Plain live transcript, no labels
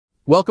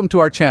Welcome to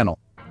our channel.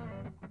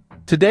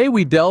 Today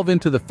we delve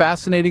into the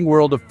fascinating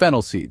world of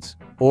fennel seeds,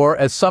 or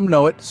as some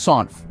know it,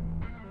 saunf.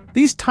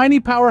 These tiny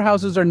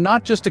powerhouses are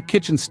not just a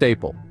kitchen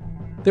staple.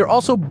 They're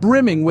also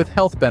brimming with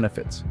health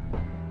benefits.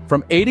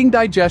 From aiding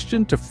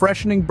digestion to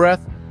freshening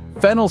breath,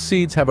 fennel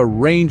seeds have a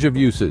range of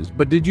uses,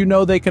 but did you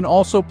know they can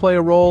also play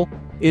a role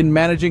in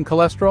managing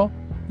cholesterol?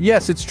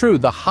 Yes, it's true.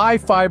 The high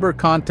fiber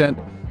content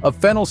of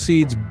fennel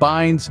seeds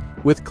binds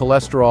with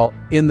cholesterol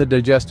in the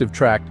digestive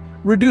tract,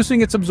 reducing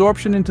its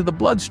absorption into the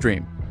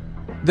bloodstream.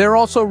 They're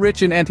also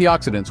rich in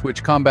antioxidants,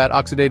 which combat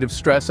oxidative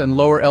stress and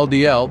lower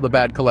LDL, the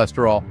bad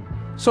cholesterol.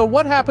 So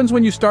what happens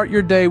when you start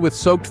your day with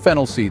soaked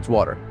fennel seeds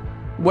water?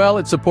 Well,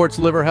 it supports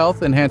liver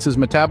health, enhances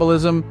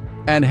metabolism,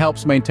 and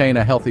helps maintain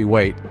a healthy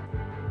weight.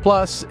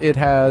 Plus, it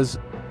has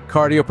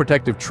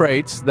cardioprotective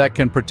traits that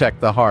can protect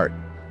the heart.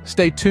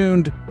 Stay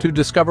tuned to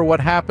discover what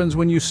happens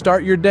when you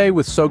start your day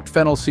with soaked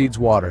fennel seeds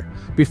water.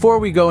 Before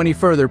we go any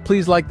further,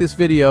 please like this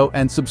video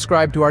and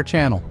subscribe to our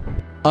channel.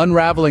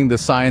 Unraveling the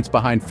science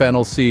behind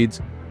fennel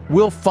seeds,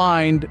 we'll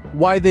find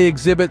why they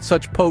exhibit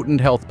such potent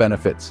health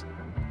benefits.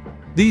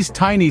 These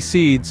tiny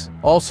seeds,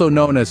 also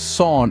known as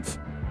saunf,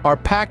 are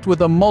packed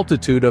with a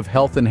multitude of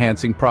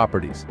health-enhancing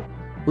properties.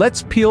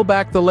 Let's peel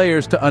back the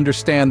layers to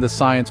understand the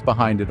science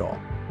behind it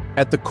all.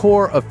 At the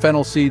core of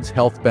fennel seeds'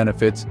 health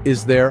benefits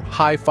is their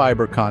high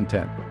fiber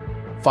content.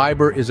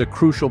 Fiber is a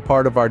crucial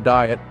part of our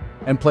diet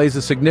and plays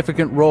a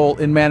significant role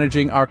in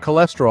managing our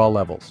cholesterol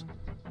levels.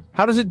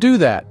 How does it do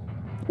that?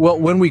 Well,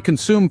 when we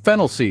consume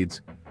fennel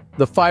seeds,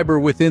 the fiber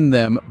within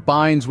them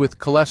binds with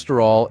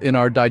cholesterol in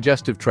our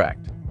digestive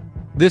tract.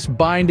 This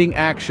binding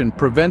action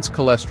prevents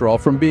cholesterol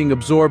from being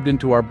absorbed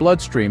into our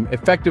bloodstream,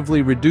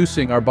 effectively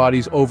reducing our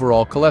body's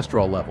overall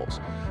cholesterol levels.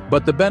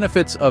 But the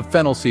benefits of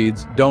fennel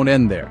seeds don't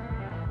end there.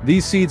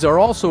 These seeds are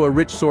also a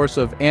rich source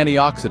of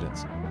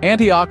antioxidants.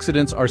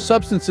 Antioxidants are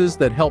substances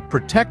that help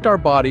protect our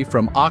body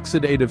from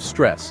oxidative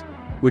stress,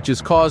 which is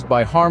caused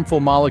by harmful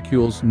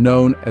molecules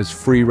known as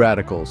free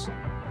radicals.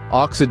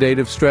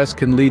 Oxidative stress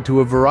can lead to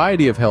a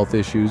variety of health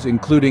issues,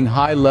 including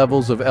high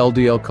levels of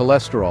LDL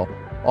cholesterol,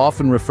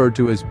 often referred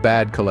to as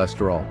bad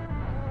cholesterol.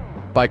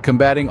 By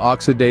combating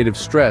oxidative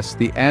stress,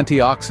 the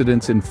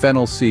antioxidants in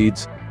fennel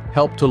seeds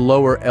help to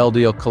lower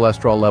LDL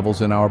cholesterol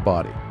levels in our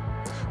body.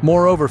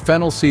 Moreover,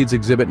 fennel seeds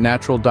exhibit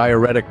natural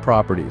diuretic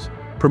properties,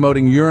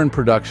 promoting urine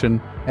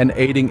production and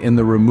aiding in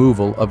the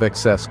removal of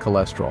excess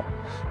cholesterol.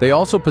 They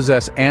also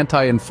possess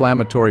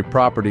anti-inflammatory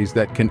properties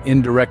that can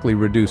indirectly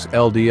reduce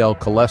LDL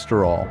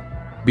cholesterol.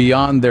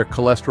 Beyond their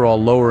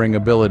cholesterol-lowering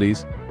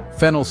abilities,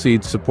 fennel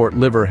seeds support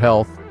liver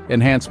health,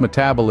 enhance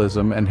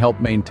metabolism, and help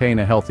maintain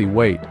a healthy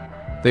weight.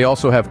 They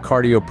also have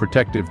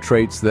cardioprotective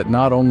traits that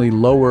not only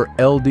lower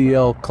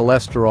LDL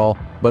cholesterol,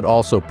 but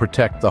also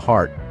protect the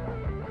heart.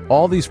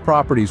 All these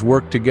properties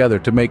work together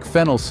to make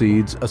fennel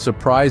seeds a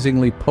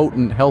surprisingly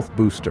potent health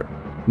booster.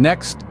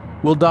 Next,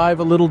 we'll dive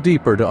a little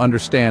deeper to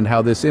understand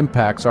how this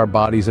impacts our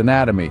body's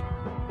anatomy.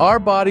 Our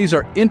bodies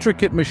are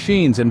intricate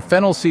machines, and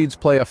fennel seeds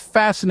play a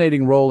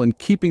fascinating role in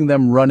keeping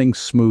them running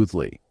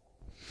smoothly.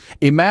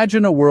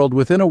 Imagine a world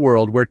within a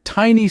world where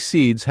tiny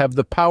seeds have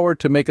the power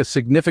to make a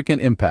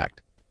significant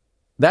impact.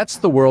 That's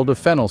the world of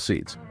fennel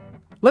seeds.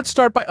 Let's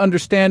start by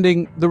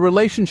understanding the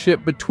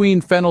relationship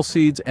between fennel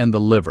seeds and the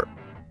liver.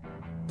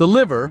 The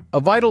liver, a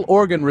vital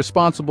organ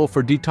responsible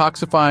for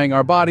detoxifying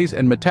our bodies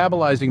and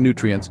metabolizing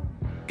nutrients,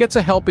 gets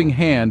a helping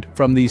hand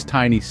from these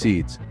tiny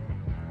seeds.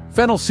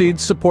 Fennel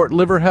seeds support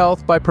liver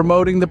health by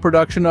promoting the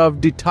production of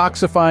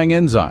detoxifying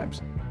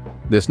enzymes.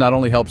 This not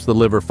only helps the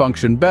liver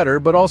function better,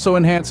 but also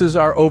enhances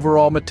our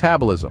overall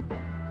metabolism,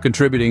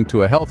 contributing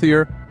to a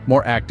healthier,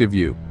 more active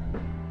you.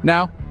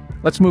 Now,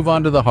 let's move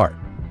on to the heart,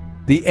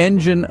 the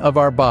engine of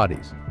our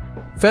bodies.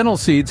 Fennel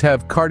seeds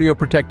have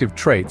cardioprotective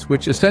traits,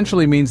 which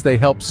essentially means they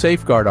help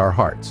safeguard our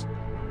hearts.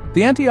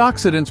 The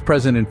antioxidants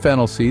present in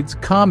fennel seeds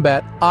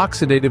combat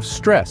oxidative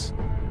stress,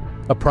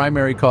 a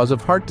primary cause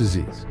of heart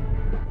disease.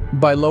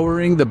 By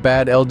lowering the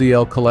bad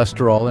LDL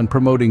cholesterol and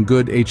promoting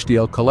good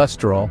HDL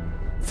cholesterol,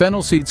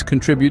 fennel seeds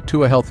contribute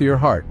to a healthier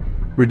heart,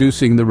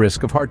 reducing the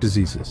risk of heart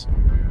diseases.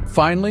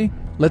 Finally,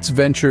 let's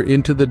venture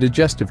into the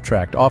digestive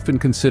tract, often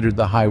considered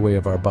the highway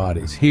of our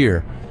bodies.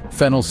 Here,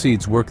 fennel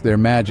seeds work their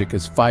magic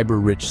as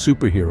fiber-rich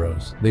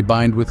superheroes. They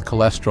bind with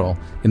cholesterol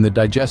in the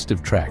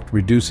digestive tract,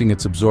 reducing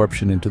its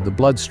absorption into the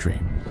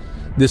bloodstream.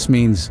 This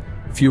means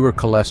fewer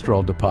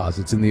cholesterol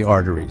deposits in the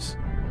arteries,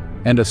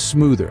 and a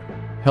smoother,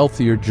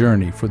 healthier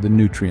journey for the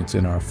nutrients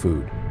in our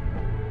food.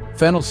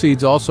 Fennel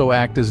seeds also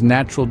act as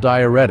natural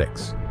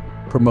diuretics,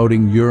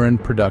 promoting urine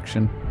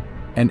production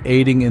and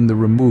aiding in the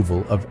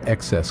removal of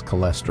excess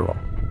cholesterol.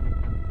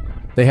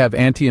 They have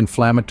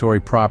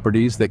anti-inflammatory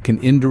properties that can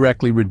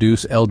indirectly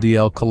reduce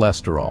LDL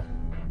cholesterol.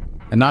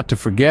 And not to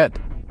forget,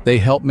 they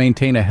help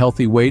maintain a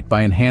healthy weight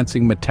by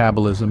enhancing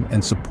metabolism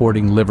and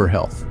supporting liver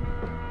health.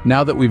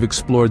 Now that we've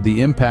explored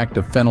the impact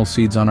of fennel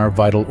seeds on our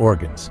vital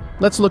organs,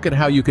 let's look at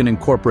how you can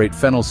incorporate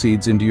fennel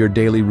seeds into your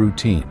daily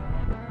routine.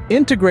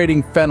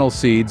 Integrating fennel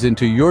seeds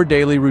into your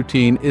daily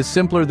routine is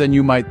simpler than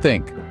you might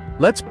think.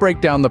 Let's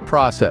break down the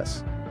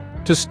process.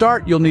 To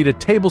start, you'll need a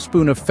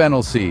tablespoon of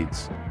fennel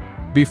seeds.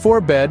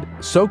 Before bed,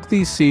 soak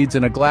these seeds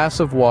in a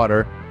glass of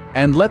water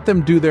and let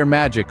them do their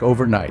magic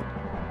overnight.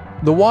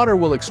 The water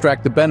will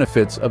extract the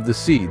benefits of the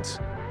seeds,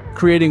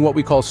 creating what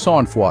we call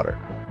sonf water.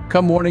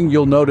 Come morning,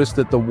 you'll notice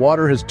that the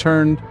water has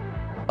turned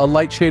a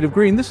light shade of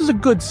green. This is a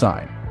good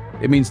sign.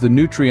 It means the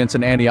nutrients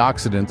and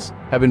antioxidants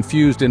have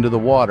infused into the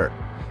water.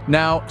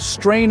 Now,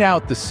 strain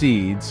out the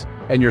seeds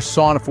and your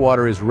sonf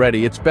water is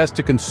ready. It's best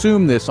to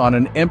consume this on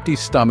an empty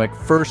stomach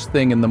first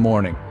thing in the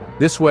morning.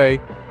 This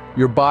way,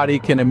 your body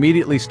can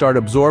immediately start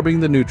absorbing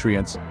the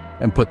nutrients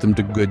and put them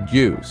to good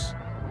use.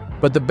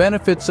 But the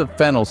benefits of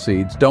fennel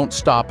seeds don't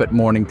stop at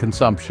morning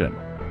consumption.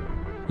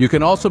 You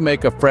can also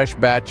make a fresh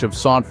batch of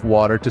sonf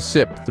water to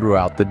sip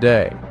throughout the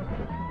day.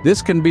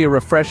 This can be a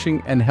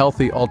refreshing and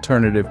healthy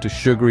alternative to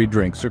sugary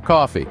drinks or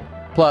coffee.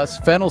 Plus,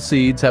 fennel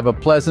seeds have a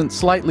pleasant,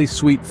 slightly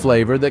sweet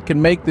flavor that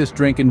can make this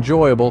drink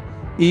enjoyable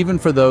even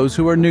for those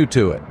who are new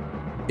to it.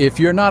 If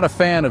you're not a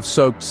fan of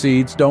soaked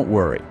seeds, don't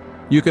worry.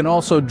 You can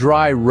also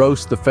dry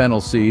roast the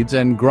fennel seeds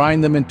and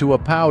grind them into a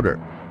powder.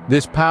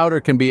 This powder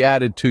can be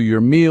added to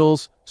your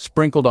meals,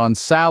 sprinkled on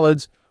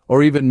salads,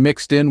 or even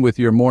mixed in with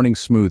your morning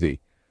smoothie.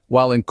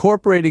 While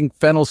incorporating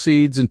fennel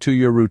seeds into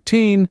your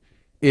routine,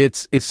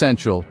 it's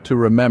essential to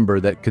remember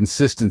that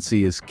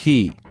consistency is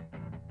key.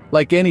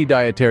 Like any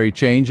dietary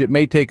change, it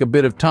may take a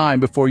bit of time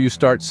before you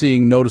start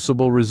seeing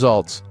noticeable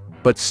results,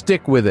 but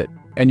stick with it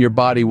and your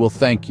body will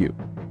thank you.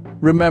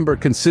 Remember,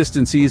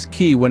 consistency is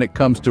key when it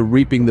comes to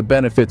reaping the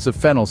benefits of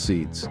fennel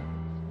seeds.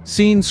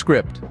 Scene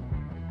script.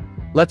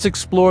 Let's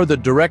explore the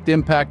direct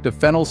impact of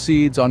fennel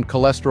seeds on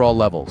cholesterol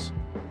levels.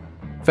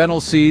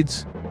 Fennel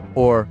seeds,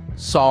 or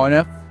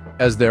sonf,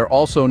 as they're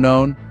also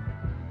known,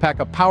 pack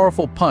a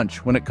powerful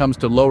punch when it comes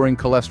to lowering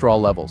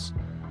cholesterol levels.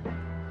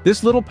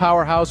 This little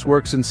powerhouse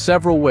works in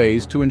several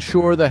ways to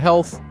ensure the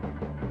health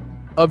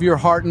of your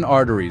heart and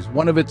arteries.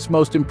 One of its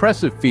most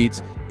impressive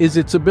feats is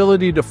its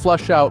ability to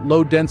flush out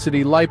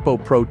low-density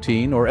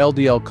lipoprotein, or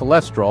LDL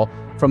cholesterol,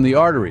 from the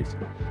arteries.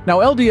 Now,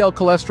 LDL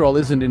cholesterol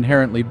isn't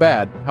inherently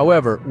bad.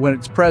 However, when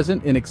it's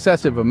present in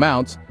excessive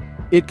amounts,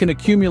 it can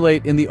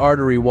accumulate in the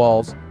artery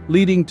walls,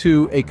 leading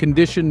to a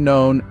condition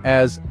known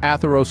as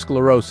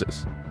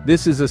atherosclerosis.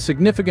 This is a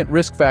significant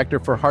risk factor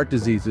for heart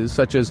diseases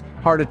such as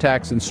heart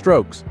attacks and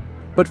strokes.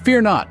 But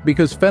fear not,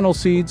 because fennel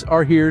seeds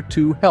are here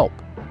to help.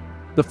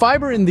 The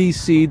fiber in these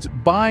seeds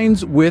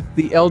binds with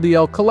the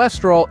LDL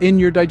cholesterol in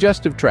your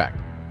digestive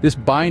tract. This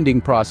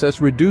binding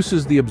process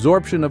reduces the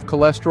absorption of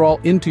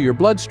cholesterol into your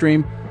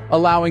bloodstream,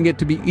 allowing it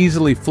to be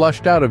easily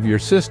flushed out of your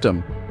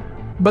system.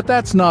 But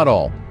that's not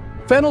all.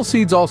 Fennel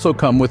seeds also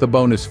come with a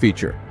bonus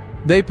feature.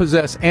 They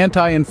possess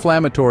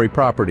anti-inflammatory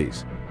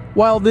properties.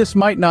 While this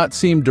might not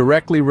seem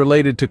directly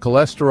related to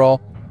cholesterol,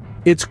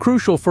 it's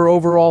crucial for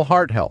overall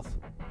heart health.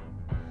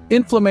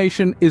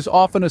 Inflammation is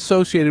often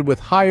associated with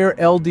higher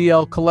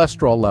LDL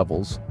cholesterol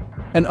levels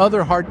and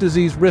other heart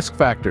disease risk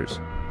factors.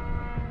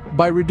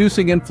 By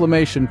reducing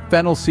inflammation,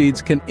 fennel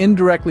seeds can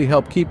indirectly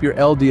help keep your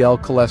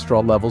LDL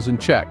cholesterol levels in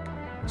check.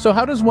 So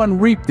how does one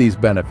reap these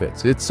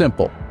benefits? It's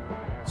simple.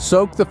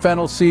 Soak the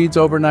fennel seeds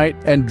overnight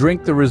and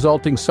drink the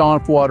resulting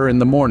sonf water in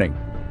the morning.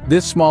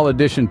 This small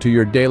addition to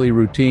your daily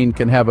routine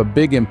can have a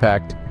big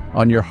impact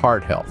on your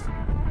heart health.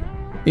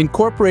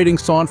 Incorporating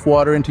sonf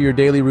water into your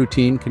daily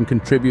routine can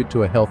contribute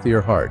to a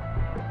healthier heart.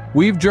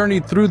 We've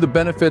journeyed through the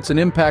benefits and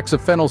impacts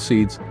of fennel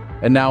seeds,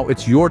 and now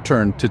it's your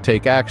turn to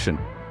take action.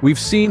 We've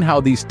seen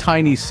how these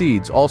tiny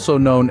seeds, also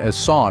known as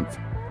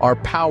sonf, are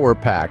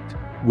power-packed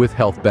with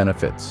health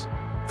benefits.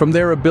 From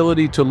their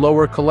ability to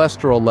lower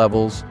cholesterol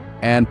levels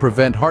and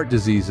prevent heart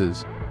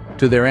diseases,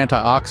 to their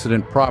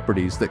antioxidant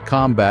properties that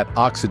combat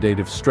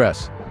oxidative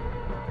stress.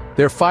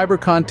 Their fiber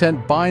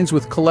content binds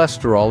with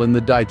cholesterol in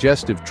the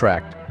digestive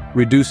tract,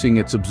 reducing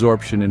its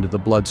absorption into the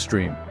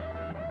bloodstream.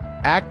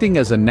 Acting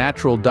as a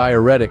natural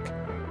diuretic,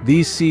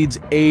 these seeds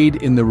aid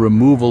in the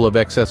removal of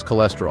excess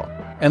cholesterol.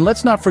 And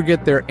let's not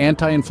forget their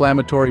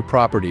anti-inflammatory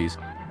properties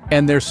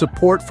and their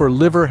support for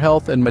liver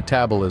health and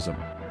metabolism.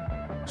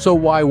 So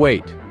why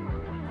wait?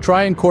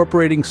 Try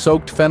incorporating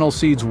soaked fennel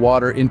seeds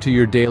water into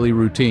your daily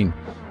routine.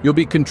 You'll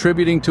be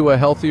contributing to a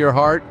healthier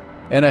heart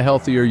and a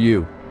healthier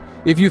you.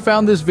 If you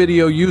found this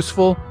video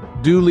useful,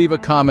 do leave a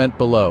comment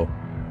below.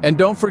 And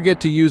don't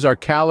forget to use our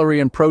calorie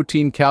and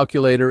protein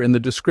calculator in the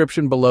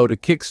description below to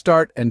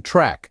kickstart and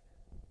track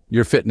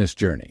your fitness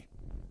journey.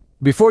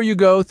 Before you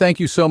go, thank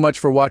you so much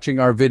for watching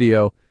our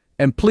video,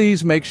 and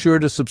please make sure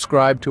to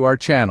subscribe to our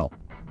channel.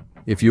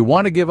 If you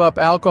want to give up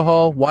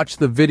alcohol, watch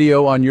the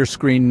video on your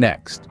screen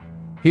next.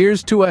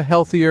 Here's to a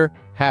healthier,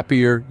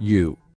 happier you.